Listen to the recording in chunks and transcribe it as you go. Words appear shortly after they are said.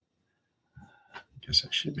guess I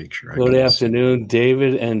should make sure. Good afternoon,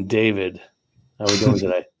 David and David. How are we doing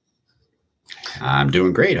today? I'm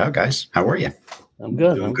doing great. How guys? How are you? I'm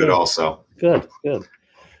good. Doing good also. Good. We got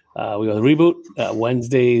the reboot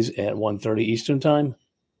Wednesdays at 1:30 Eastern time.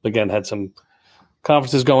 Again, had some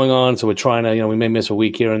conferences going on, so we're trying to, we may miss a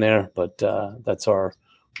week here and there, but that's our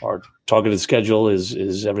targeted schedule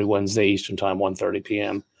is every Wednesday Eastern time, 1:30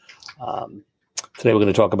 p.m. Today we're going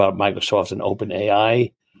to talk about Microsoft and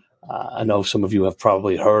OpenAI. I know some of you have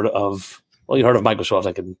probably heard of Microsoft.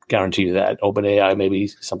 I can guarantee you that. OpenAI may be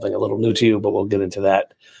something a little new to you, but we'll get into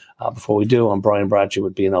that. Before we do, I'm Brian Bratcher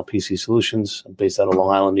with B&L PC Solutions. I'm based out of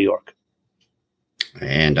Long Island, New York.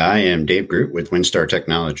 And I am Dave Groot with WinStar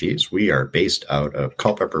Technologies. We are based out of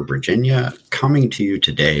Culpeper, Virginia, coming to you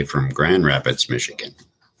today from Grand Rapids, Michigan.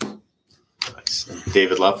 Nice.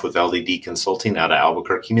 David Luff with LDD Consulting out of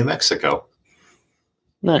Albuquerque, New Mexico.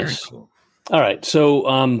 Nice. Cool. All right. So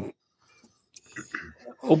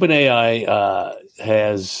OpenAI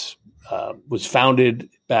was founded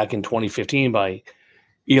back in 2015 by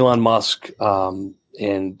Elon Musk,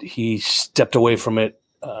 and he stepped away from it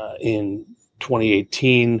in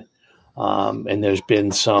 2018. And there's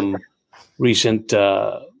been some recent,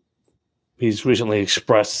 he's recently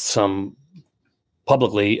expressed some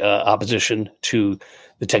publicly opposition to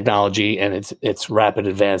the technology and its rapid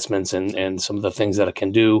advancements and some of the things that it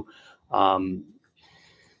can do.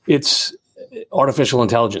 It's artificial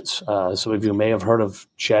intelligence. Some of you may have heard of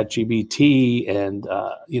Chat GBT and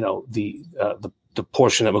the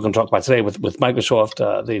portion that we're going to talk about today with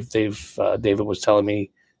Microsoft. David was telling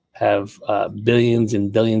me have billions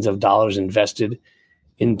and billions of dollars invested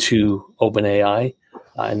into OpenAI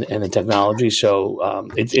and the technology. So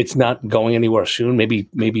it's not going anywhere soon.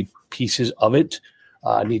 Maybe pieces of it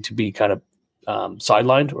need to be kind of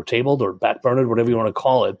sidelined or tabled or backburnered, whatever you want to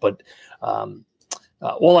call it. But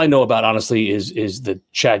all I know about, honestly, is the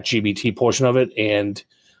Chat GBT portion of it, and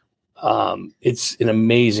it's an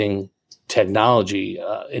amazing technology,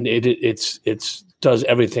 and it does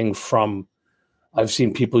everything from. I've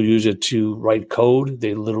seen people use it to write code.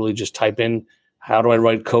 They literally just type in, "How do I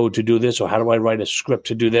write code to do this?" or "How do I write a script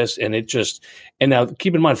to do this?" And now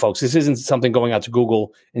keep in mind, folks, this isn't something going out to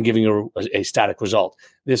Google and giving you a static result.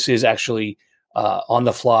 This is actually on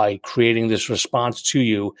the fly creating this response to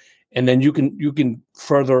you. And then you can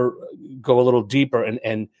further go a little deeper,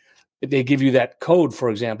 and if they give you that code, for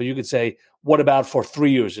example, you could say, "What about for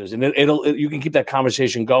 3 users?" And you can keep that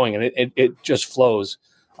conversation going, and it just flows.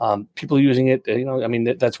 People using it,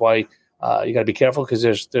 that's why you got to be careful, because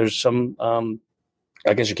there's some,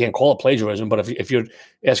 I guess you can't call it plagiarism, but if you're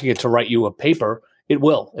asking it to write you a paper,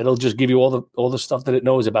 it'll just give you all the stuff that it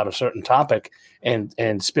knows about a certain topic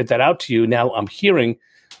and spit that out to you. Now I'm hearing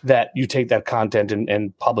that you take that content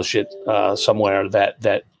and publish it somewhere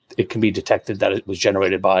that it can be detected that it was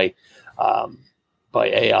generated by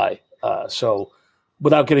AI. So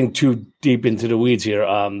without getting too deep into the weeds here,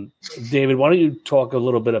 David, why don't you talk a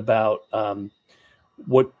little bit about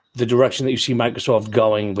what the direction that you see Microsoft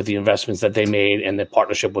going with the investments that they made and the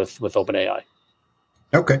partnership with OpenAI?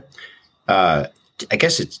 Okay. I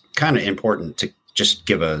guess it's kind of important to just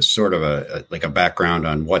give a sort of a background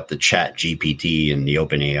on what the Chat GPT and the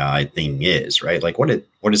OpenAI thing is, right? Like, what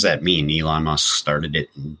does that mean? Elon Musk started it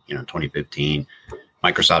in 2015.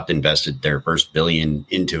 Microsoft invested their first billion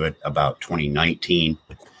into it about 2019.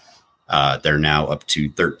 They're now up to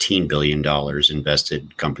 $13 billion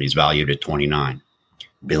invested. Companies valued at $29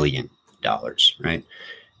 billion, right?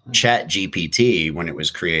 Chat GPT, when it was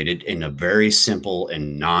created, in a very simple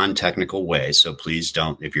and non-technical way. So please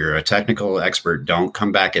don't, if you're a technical expert, don't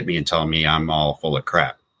come back at me and tell me I'm all full of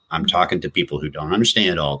crap. I'm talking to people who don't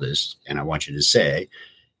understand all this. And I want you to say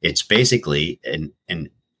it's basically an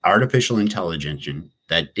artificial intelligence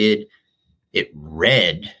that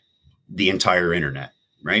read the entire internet,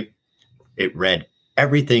 right? It read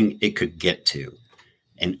everything it could get to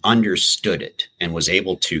and understood it and was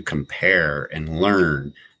able to compare and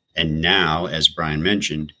learn. And now, as Brian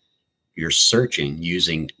mentioned, you're searching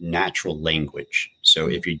using natural language. So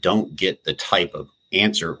if you don't get the type of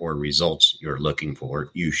answer or results you're looking for,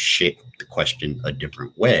 you shape the question a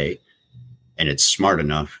different way, and it's smart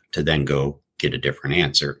enough to then go get a different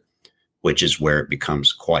answer, which is where it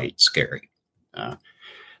becomes quite scary.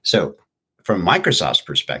 So from Microsoft's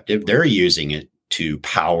perspective, they're using it to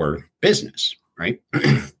power business, right?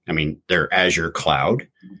 I mean, their Azure cloud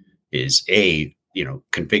is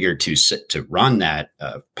configured to run that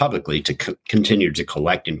publicly to continue to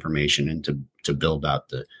collect information and to build out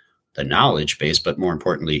the knowledge base. But more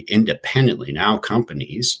importantly, independently, now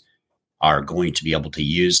companies are going to be able to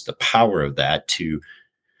use the power of that to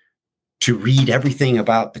to read everything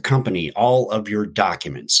about the company, all of your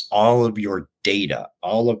documents, all of your data,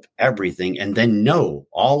 all of everything, and then know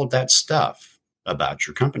all of that stuff about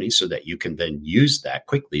your company so that you can then use that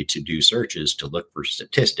quickly to do searches, to look for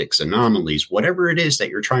statistics, anomalies, whatever it is that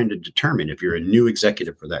you're trying to determine. If you're a new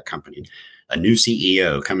executive for that company, a new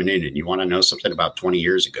CEO coming in and you want to know something about 20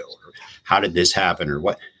 years ago, or how did this happen, or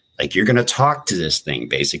what, like you're going to talk to this thing.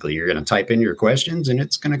 Basically, you're going to type in your questions and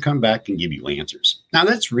it's going to come back and give you answers. Now,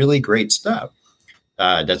 that's really great stuff.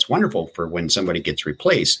 That's wonderful for when somebody gets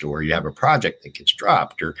replaced or you have a project that gets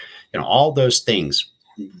dropped, or, all those things.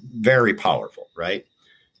 Very powerful, right?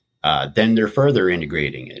 Then they're further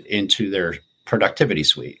integrating it into their productivity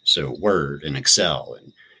suite. So Word and Excel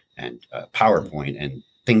and PowerPoint and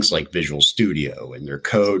things like Visual Studio and their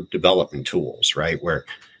code development tools, right? Where,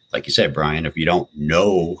 like you said, Brian, if you don't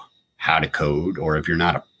know how to code, or if you're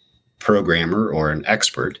not a programmer or an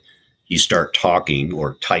expert, you start talking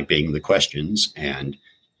or typing the questions and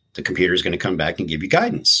the computer is going to come back and give you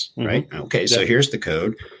guidance, right? Okay, so here's the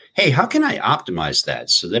code. Hey, how can I optimize that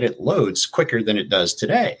so that it loads quicker than it does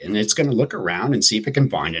today? And it's going to look around and see if it can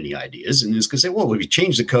find any ideas. And it's going to say, well, if you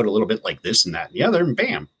change the code a little bit like this and that and the other, and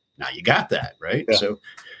bam, now you got that, right? Yeah. So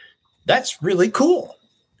that's really cool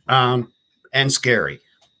and scary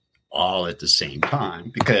all at the same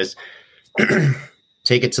time, because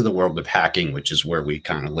take it to the world of hacking, which is where we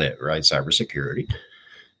kind of live, right? Cybersecurity.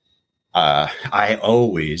 I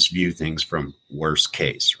always view things from worst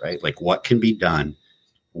case, right? Like what can be done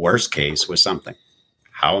worst case with something.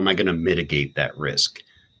 How am I going to mitigate that risk?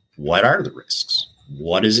 What are the risks?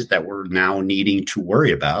 What is it that we're now needing to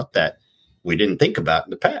worry about that we didn't think about in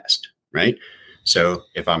the past, right? So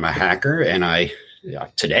if I'm a hacker and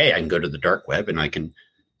today I can go to the dark web and I can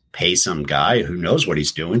pay some guy who knows what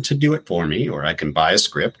he's doing to do it for me, or I can buy a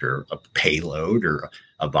script or a payload or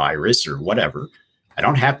a virus or whatever. I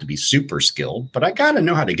don't have to be super skilled, but I got to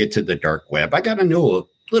know how to get to the dark web. I got to know a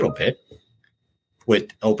little bit.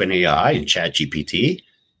 With OpenAI and Chat GPT,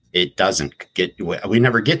 it doesn't we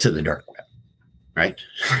never get to the dark web, right?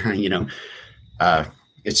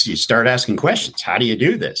 It's you start asking questions. How do you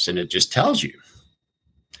do this? And it just tells you.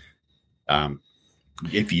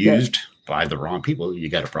 If used by the wrong people, you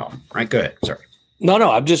got a problem, right? Go ahead. Sorry.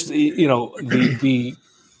 No, I'm just, the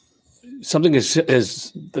something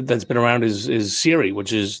is that's been around is Siri,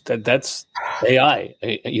 which is that's AI,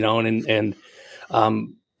 and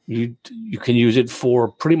you can use it for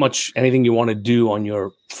pretty much anything you want to do on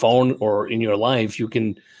your phone or in your life. You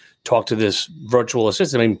can talk to this virtual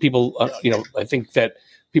assistant. I mean, people, I think that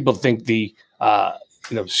people think the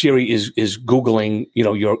Siri is Googling,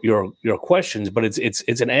 your questions, but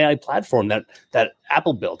it's an AI platform that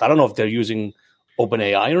Apple built. I don't know if they're using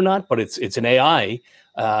OpenAI or not, but it's an AI,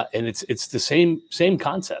 and it's the same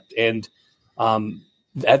concept. And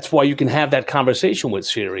that's why you can have that conversation with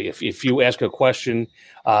Siri. If you ask a question,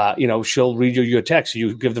 she'll read you your text.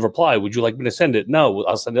 You give the reply. Would you like me to send it? No,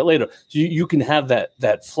 I'll send it later. So you can have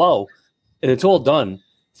that flow, and it's all done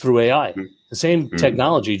through AI. Mm-hmm. The same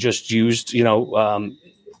technology, just used,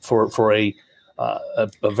 for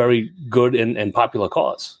a very good and popular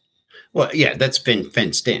cause. Well, yeah, that's been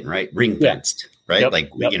fenced in, right? Ring fenced. Right. Yep.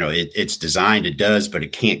 It's designed, it does, but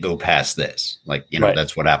it can't go past this. Right.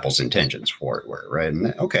 That's what Apple's intentions for it were. Right.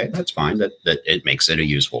 And okay, that's fine. That it makes it a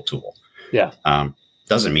useful tool. Yeah.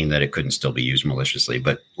 Doesn't mean that it couldn't still be used maliciously,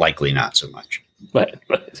 but likely not so much. Right.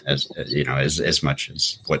 As much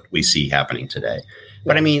as what we see happening today.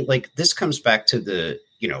 But I mean, this comes back to the,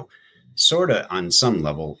 sort of on some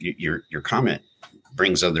level, your comment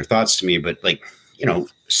brings other thoughts to me, but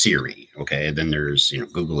Siri, okay, and then there's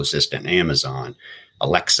Google Assistant, Amazon,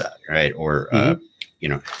 Alexa, right, or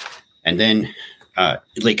and then all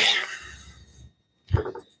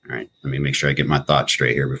right, let me make sure I get my thoughts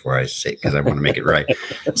straight here before I say, because I want to make it right.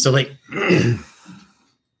 So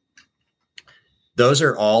those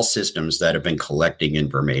are all systems that have been collecting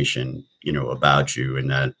information about you, and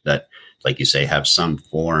that like you say, have some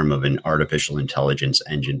form of an artificial intelligence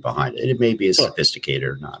engine behind it. It may be as sophisticated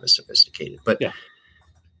or not as sophisticated,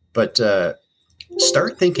 but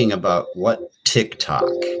start thinking about what TikTok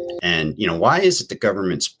and, why is it the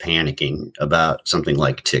government's panicking about something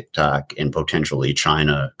like TikTok and potentially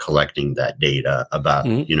China collecting that data about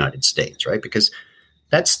the United States, right? Because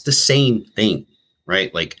that's the same thing,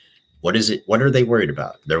 right? What is it? What are they worried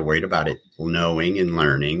about? They're worried about it knowing and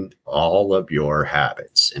learning all of your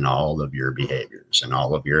habits and all of your behaviors and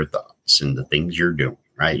all of your thoughts and the things you're doing,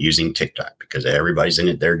 right? Using TikTok, because everybody's in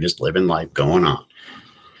it. They're just living life going on.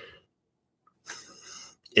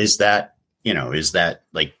 Is that real?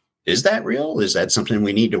 Is that something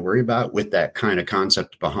we need to worry about with that kind of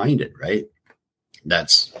concept behind it, right?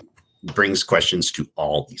 That's brings questions to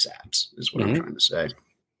all these apps, is what I'm trying to say.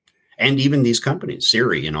 And even these companies,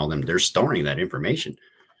 Siri and all them, they're storing that information.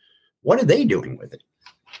 What are they doing with it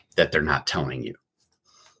that they're not telling you?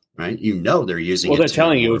 Right? You know they're using. Well, it they're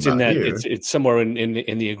telling you it's in that you. it's somewhere in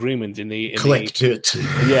the agreement clicked it.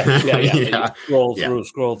 Yeah.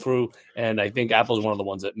 Scroll through, and I think Apple's one of the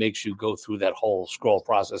ones that makes you go through that whole scroll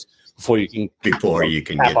process before you can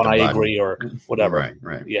tap get on I agree or whatever.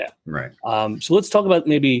 Right. Yeah. Right. So let's talk about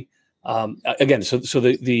maybe again. So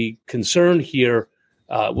the concern here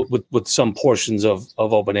with some portions of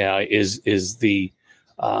OpenAI is the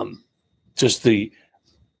just the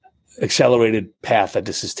accelerated path that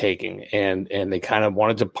this is taking, and they kind of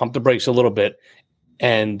wanted to pump the brakes a little bit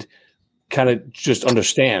and kind of just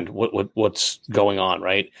understand what's going on.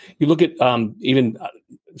 Right? You look at even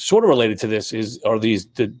sort of related to this are these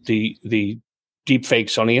the deep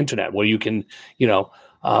fakes on the internet where you can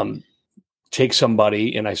take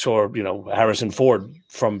somebody, and I saw Harrison Ford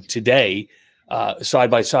from today side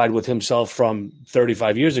by side with himself from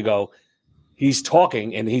 35 years ago. He's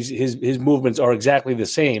talking, and his movements are exactly the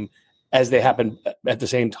same as they happen at the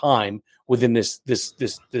same time within this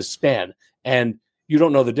span, and you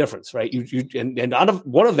don't know the difference, right? And out of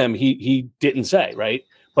one of them, he didn't say, right,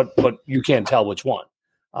 but you can't tell which one.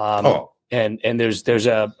 And there's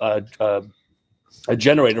a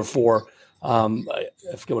generator for I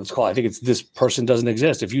forget what it's called. I think it's "This person doesn't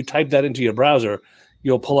exist." If you type that into your browser,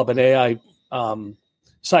 you'll pull up an AI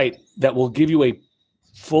site that will give you a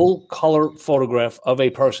full color photograph of a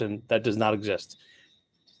person that does not exist.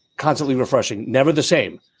 Constantly refreshing, never the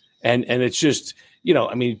same. And it's just,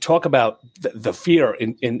 talk about the fear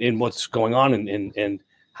in what's going on and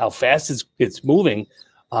how fast it's moving.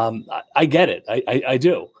 I get it. I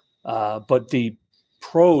do. But the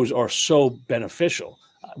pros are so beneficial.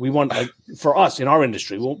 We want, for us in our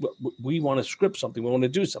industry, we want to script something. We want to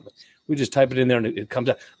do something. We just type it in there and it comes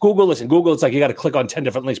out. Google, it's like you got to click on 10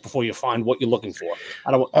 different links before you find what you're looking for.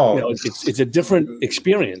 It's a different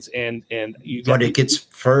experience. But it gets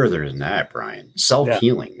further than that, Brian.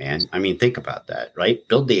 Self-healing, man. I mean, think about that, right?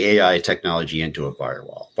 Build the AI technology into a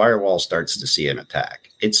firewall. Firewall starts to see an attack.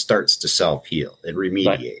 It starts to self-heal. It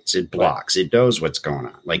remediates. Right. It blocks. Right. It knows what's going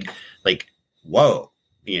on. Like, whoa.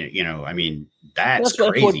 That's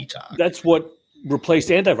crazy talk. That's what replaced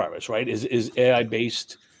antivirus, right? Is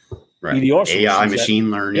AI-based right. EDR AI,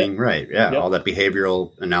 machine learning, right? Yeah, all that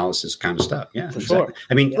behavioral analysis kind of stuff. Yeah, for sure.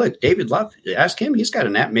 I mean, look, David Love, ask him. He's got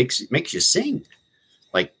an app makes you sing.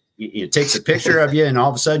 Like, it takes a picture of you, and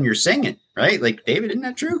all of a sudden you're singing, right? Like, David, isn't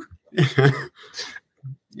that true?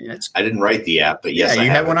 Yeah, I didn't write the app, but yes, you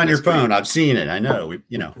have one on your phone. I've seen it. I know.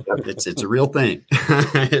 It's a real thing.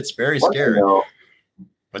 It's very scary.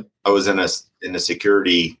 But I was in a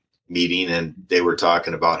security meeting, and they were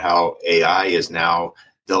talking about how AI is now,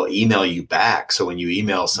 they'll email you back. So when you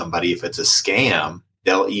email somebody, if it's a scam,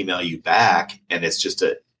 they'll email you back, and it's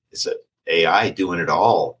a AI doing it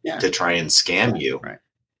all to try and scam you. Right.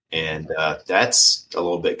 And that's a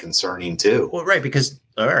little bit concerning too. Well, right. Because,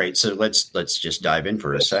 all right. So let's just dive in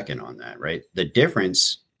for a second on that, right? The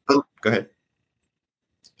difference. Go ahead.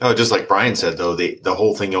 Oh, just like Brian said, though, the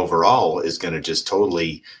whole thing overall is going to just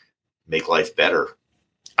totally make life better.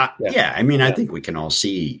 Yeah. I think we can all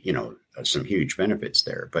see, some huge benefits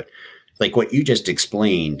there. But like what you just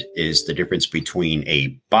explained is the difference between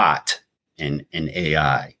a bot and an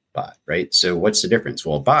AI bot, right? So what's the difference?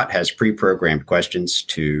 Well, a bot has pre-programmed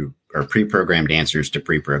pre-programmed answers to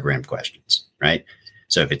pre-programmed questions, right?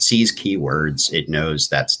 So if it sees keywords, it knows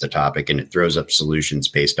that's the topic, and it throws up solutions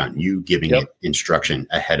based on you giving it instruction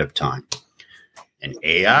ahead of time. An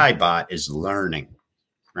AI bot is learning,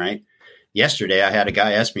 right? Yesterday, I had a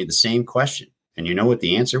guy ask me the same question, and you know what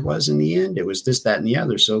the answer was in the end? It was this, that, and the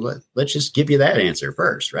other. So let's just give you that answer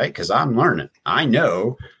first, right? Because I'm learning. I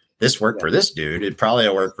know this worked for this dude. It probably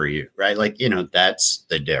will work for you, right? Like, that's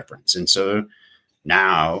the difference. And so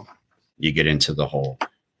now you get into the whole,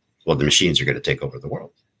 well, the machines are going to take over the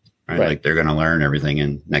world, right? Like they're going to learn everything.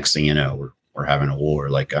 And next thing you know, we're having a war,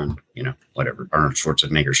 like on, whatever. Arnold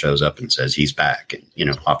Schwarzenegger shows up and says he's back, and,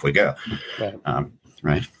 off we go.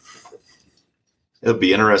 Right. It'll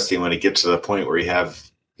be interesting when it gets to the point where you have,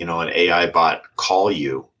 an AI bot call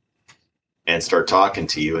you and start talking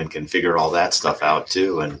to you and can figure all that stuff out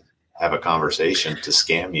too, and have a conversation to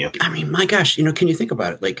scam you. I mean, my gosh, can you think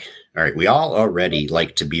about it? Like, all right, we all already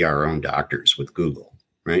like to be our own doctors with Google.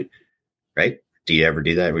 Right. Do you ever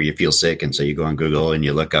do that where you feel sick? And so you go on Google and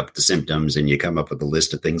you look up the symptoms and you come up with a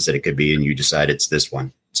list of things that it could be, and you decide it's this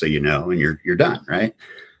one. So, and you're done. Right.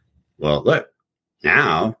 Well, look,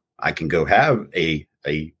 now I can go have a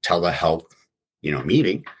telehealth,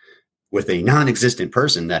 meeting, with a non-existent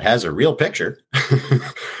person that has a real picture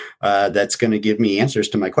that's going to give me answers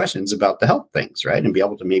to my questions about the health things, right? And be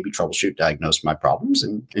able to maybe troubleshoot, diagnose my problems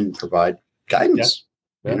and provide guidance,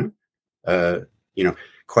 Yeah.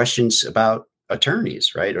 Questions about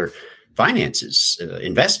attorneys, right? Or finances,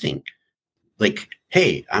 investing. Like,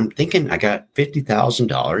 hey, I'm thinking I got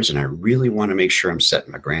 $50,000 and I really want to make sure I'm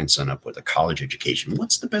setting my grandson up with a college education.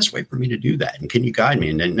 What's the best way for me to do that? And can you guide me?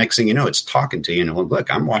 And then next thing you know, it's talking to you and, well,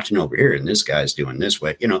 look, I'm watching over here and this guy's doing this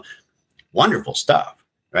way, wonderful stuff,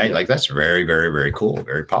 right? Like that's very, very, very cool,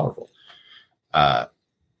 very powerful.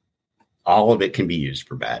 All of it can be used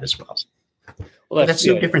for bad as well. Well, that's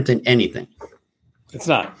no different than anything. It's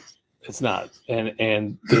not.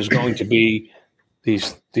 And there's going to be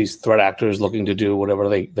these threat actors looking to do whatever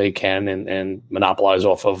they can and monopolize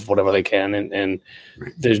off of whatever they can. And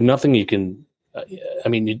right. There's nothing you can,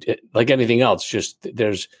 like anything else, just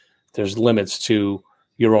there's limits to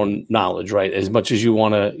your own knowledge, right? As much as you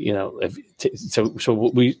want to, so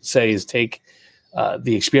what we say is take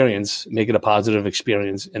the experience, make it a positive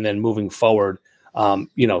experience. And then moving forward,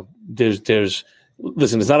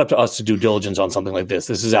 listen, it's not up to us to do diligence on something like this.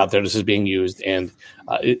 This is out there. This is being used, and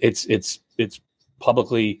it's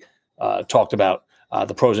publicly talked about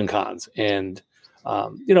the pros and cons. And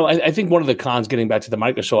I think one of the cons, getting back to the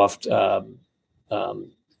Microsoft,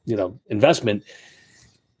 investment,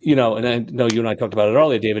 and I know you and I talked about it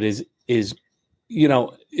earlier, David, is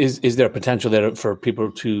there potential there for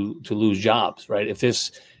people to lose jobs, right? If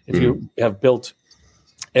you have built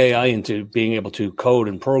AI into being able to code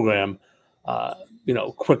and program,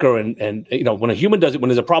 quicker and when a human does it, when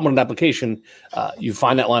there's a problem in an application, you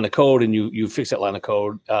find that line of code and you fix that line of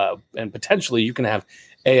code, and potentially you can have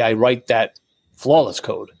AI write that flawless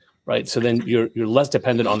code, right? So then you're less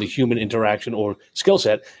dependent on the human interaction or skill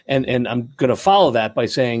set. And I'm going to follow that by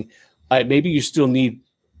saying, maybe you still need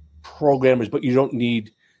programmers, but you don't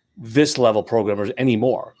need this level programmers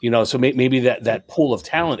anymore. So maybe that pool of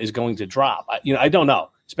talent is going to drop. I don't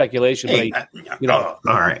know, speculation. Hey, all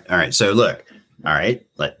right. So look. All right,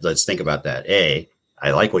 let's think about that. I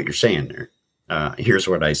like what you're saying there. Here's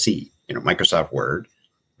what I see. Microsoft Word,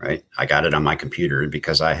 right? I got it on my computer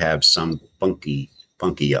because I have some funky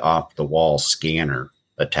off the wall scanner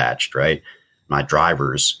attached, right? My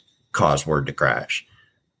drivers cause Word to crash.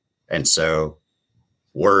 And so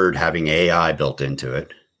Word, having AI built into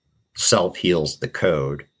it, self-heals the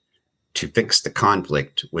code to fix the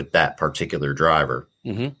conflict with that particular driver.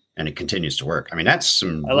 Mm-hmm. And it continues to work. I mean, that's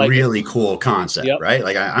some really cool concept, right?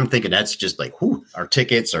 Like I'm thinking that's just like, our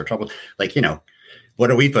tickets, our trouble. Like,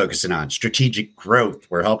 what are we focusing on? Strategic growth.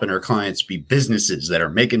 We're helping our clients be businesses that are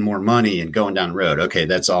making more money and going down the road. Okay,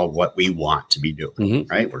 that's all what we want to be doing,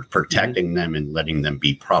 right? We're protecting them and letting them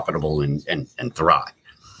be profitable and thrive.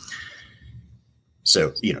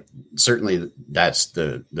 So, certainly that's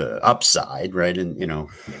the upside, right? And, we're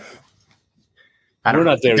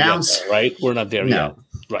not there yet, right? We're not there yet.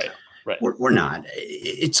 Right. We're not.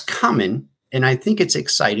 It's coming, and I think it's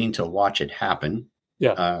exciting to watch it happen.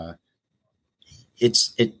 Yeah.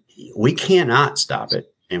 We cannot stop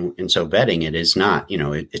it, and so vetting it is not.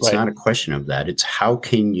 It's not a question of that. It's how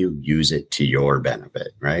can you use it to your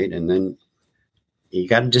benefit, right? And then you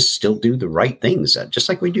got to just still do the right things, just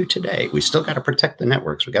like we do today. We still got to protect the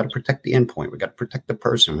networks. We got to protect the endpoint. We got to protect the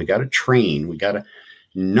person. We got to train.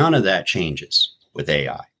 None of that changes with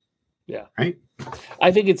AI. Yeah. Right.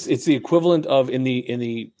 I think it's the equivalent of in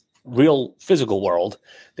the real physical world.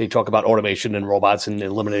 They talk about automation and robots and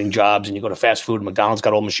eliminating jobs, and you go to fast food, McDonald's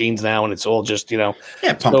got all machines now, and it's all just,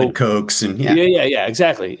 pumping Cokes and Yeah,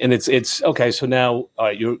 exactly. And it's okay. So now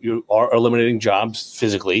you are eliminating jobs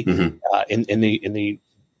physically in the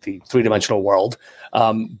 3-dimensional world.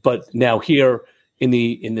 But now here in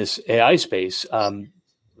this AI space,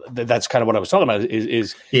 that's kind of what I was talking about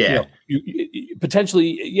is you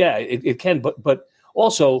potentially, it can, but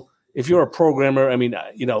also if you're a programmer, I mean,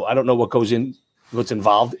 I don't know what's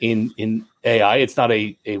involved in AI. It's not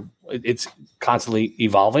it's constantly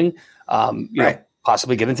evolving,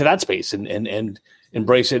 possibly get into that space and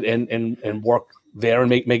embrace it and work there and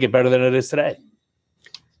make it better than it is today.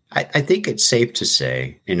 I think it's safe to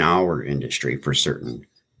say in our industry for certain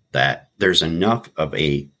that there's enough of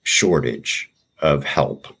a shortage of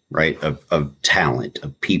help, right? Of talent,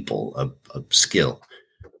 of people, of skill,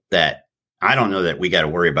 that I don't know that we got to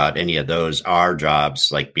worry about any of our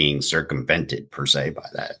jobs like being circumvented per se by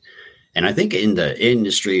that. And I think in the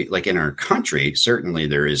industry, like in our country, certainly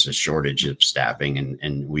there is a shortage of staffing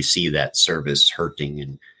and we see that service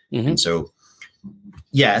hurting. And so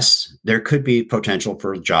yes, there could be potential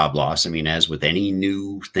for job loss. I mean, as with any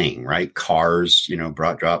new thing, right? Cars,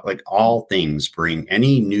 brought drop, like all things bring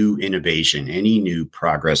any new innovation, any new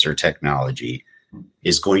progress or technology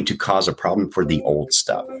is going to cause a problem for the old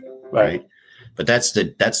stuff, right? But that's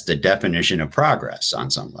the definition of progress on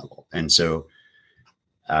some level. And so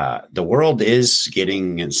the world is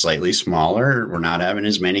getting slightly smaller. We're not having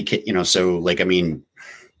as many kids, so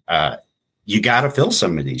you got to fill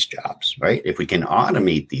some of these jobs, right? If we can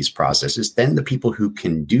automate these processes, then the people who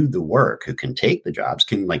can do the work, who can take the jobs,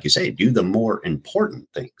 can, like you say, do the more important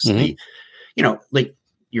things.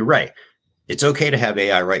 You're right. It's okay to have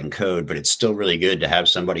AI writing code, but it's still really good to have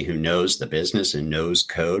somebody who knows the business and knows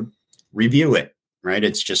code review it, right?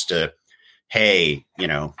 It's just hey,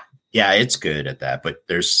 it's good at that, but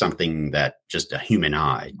there's something that just a human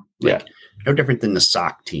eye, no different than the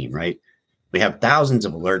SOC team, right? We have thousands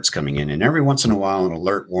of alerts coming in, and every once in a while, an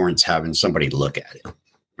alert warrants having somebody look at it,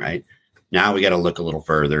 right? Now we got to look a little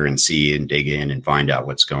further and see and dig in and find out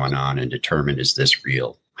what's going on and determine, is this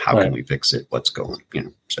real? How can we fix it? What's going,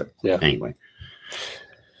 anyway.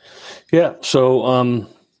 Yeah. So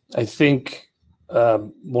I think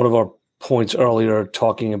one of our points earlier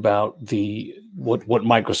talking about what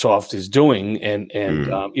Microsoft is doing and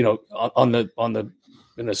on the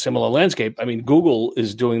in a similar landscape, I mean, Google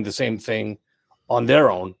is doing the same thing on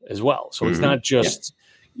their own as well. So it's not just,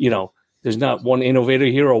 there's not one innovator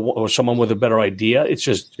here or someone with a better idea. It's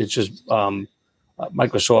just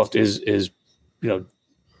Microsoft is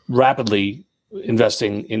rapidly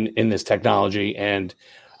investing in this technology, and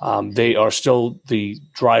they are still the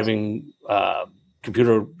driving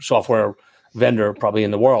computer software vendor probably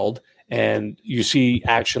in the world. And you see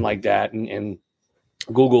action like that, and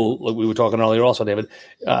Google, like we were talking earlier also, David,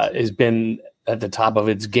 has been at the top of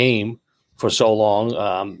its game for so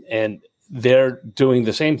long. And they're doing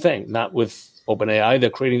the same thing, not with OpenAI. They're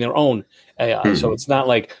creating their own AI. So it's not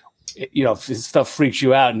like, if this stuff freaks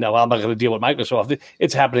you out and I'm not going to deal with Microsoft.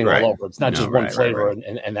 It's happening all over. It's not just one flavor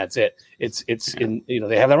and that's it. It's in,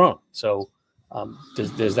 they have their own. So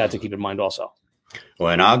there's that to keep in mind also.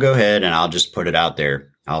 Well, and I'll go ahead and I'll just put it out there.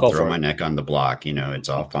 I'll throw my neck on the block. It's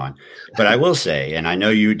all fine. But I will say, and I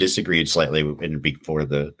know you disagreed slightly before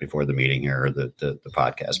the meeting here or the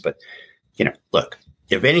podcast, but look,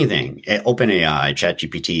 if anything, OpenAI, Chat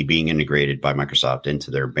GPT being integrated by Microsoft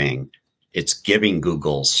into their Bing, it's giving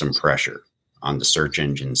Google some pressure on the search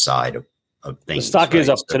engine side of things. The stock is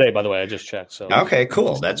up today, by the way. I just checked. So okay,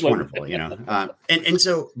 cool. That's wonderful. And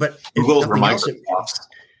so, but Google's for Microsoft.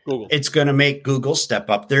 Google. It's going to make Google step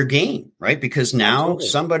up their game, right? Because now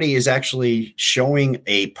somebody is actually showing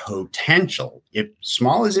a potential, if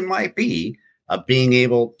small as it might be, of being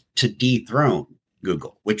able to dethrone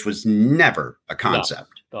Google, which was never a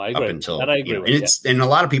concept I agree. up until that I agree with, and a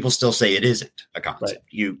lot of people still say it isn't a concept.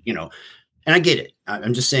 Right. And I get it.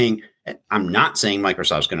 I'm just saying, I'm not saying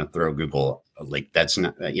Microsoft's going to throw Google that's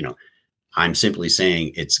not, I'm simply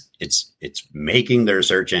saying it's making their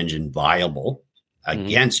search engine viable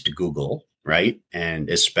against Google, right? And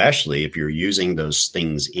especially if you're using those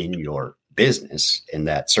things in your business, and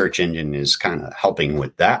that search engine is kind of helping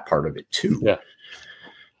with that part of it too. Yeah.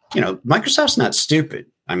 Microsoft's not stupid.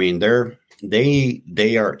 I mean,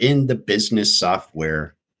 they are in the business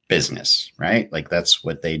software business, right? Like that's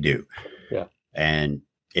what they do. Yeah. And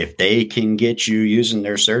if they can get you using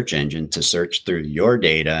their search engine to search through your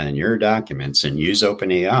data and your documents and use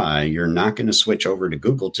OpenAI, you're not going to switch over to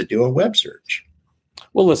Google to do a web search.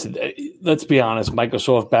 Well, listen, let's be honest.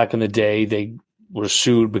 Microsoft back in the day, they were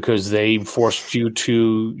sued because they forced you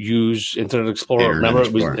to use Internet Explorer. Remember,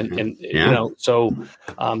 it was, so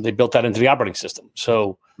they built that into the operating system.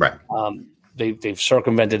 So they've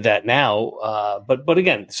circumvented that now. But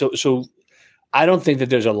again, so I don't think that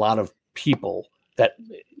there's a lot of people that,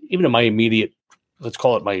 even in my immediate, let's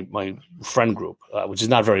call it my friend group, which is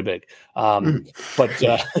not very big, but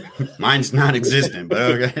mine's not existent, but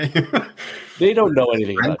okay. They don't know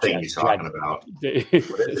anything about that. He's talking about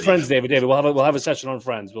Friends, David. We'll have a session on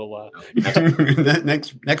Friends. We'll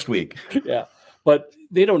next week. Yeah, but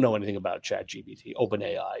they don't know anything about Chat GBT,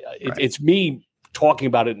 OpenAI. It's me talking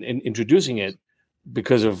about it and introducing it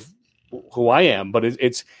because of who I am. But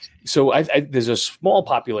it's so there's a small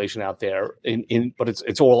population out there but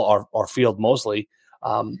it's all our field mostly.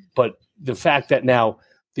 But the fact that now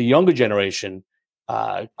the younger generation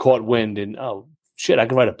caught wind and shit, I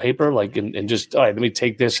can write a paper and just, all right, let me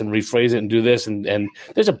take this and rephrase it and do this. And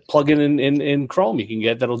there's a plugin in Chrome you can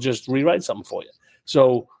get that'll just rewrite something for you.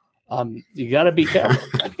 So you got to be careful.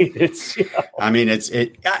 I mean, it's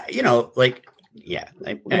Yeah.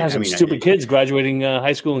 Stupid kids graduating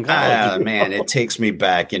high school and college. Man, it takes me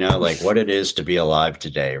back, like what it is to be alive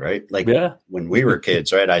today, right? Like when we were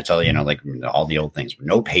kids, right? I tell you, like all the old things,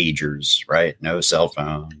 no pagers, right? No cell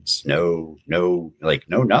phones, no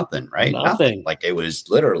nothing, right? Nothing. Like it was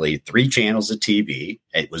literally 3 channels of TV.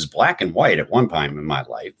 It was black and white at one time in my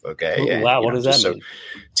life. Okay. Ooh, and, wow. What does that mean?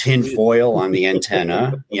 Tin foil on the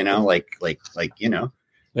antenna,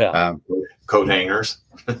 coat hangers.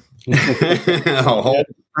 A whole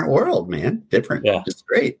different world, man. Different. Yeah. It's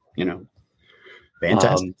great.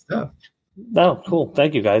 Fantastic stuff. No, cool.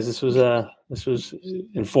 Thank you, guys. This was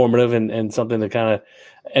informative and something that kind of,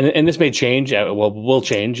 and this may change. Will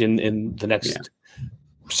change in the next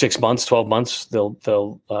 6 months, 12 months.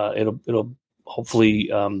 It'll hopefully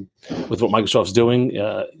with what Microsoft's doing,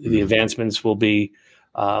 the advancements will be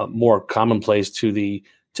more commonplace to the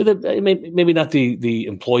maybe not the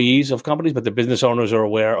employees of companies, but the business owners are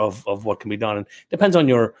aware of what can be done. And it depends on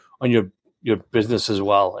your business as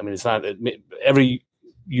well. I mean, it's not every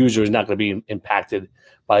user is not going to be impacted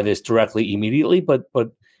by this directly immediately, but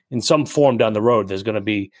in some form down the road, there's going to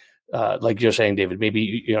be like you're saying, David.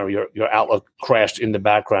 Maybe your Outlook crashed in the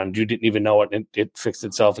background. You didn't even know it, and it fixed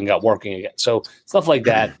itself and got working again. So stuff like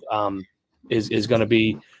that is going to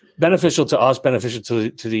be beneficial to us, beneficial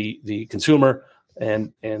to the consumer.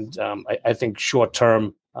 And I think short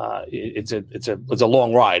term, it's a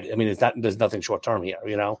long ride. I mean, there's nothing short term here,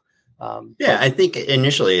 I think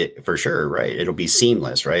initially for sure, right? It'll be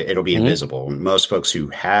seamless, right? It'll be invisible. Most folks who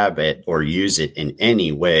have it or use it in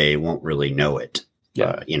any way won't really know it.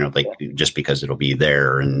 Just because it'll be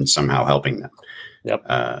there and somehow helping them. Yep.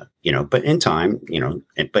 But in time,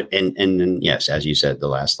 and then yes, as you said, the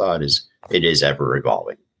last thought is it is ever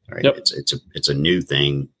evolving, right? Yep. It's a new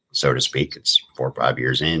thing, so to speak. It's 4 or 5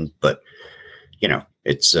 years in, but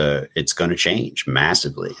it's going to change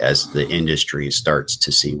massively as the industry starts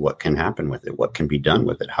to see what can happen with it, what can be done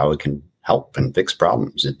with it, how it can help and fix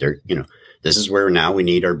problems. This is where now we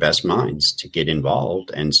need our best minds to get involved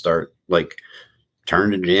and start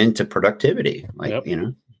turning it into productivity,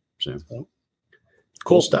 so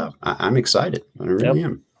cool stuff. I'm excited. I really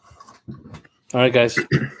am. All right, guys.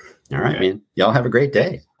 All right, man. Y'all have a great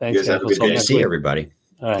day. Thanks. Have a good day. See everybody.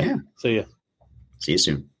 All right. Yeah. See you. See you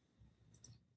soon.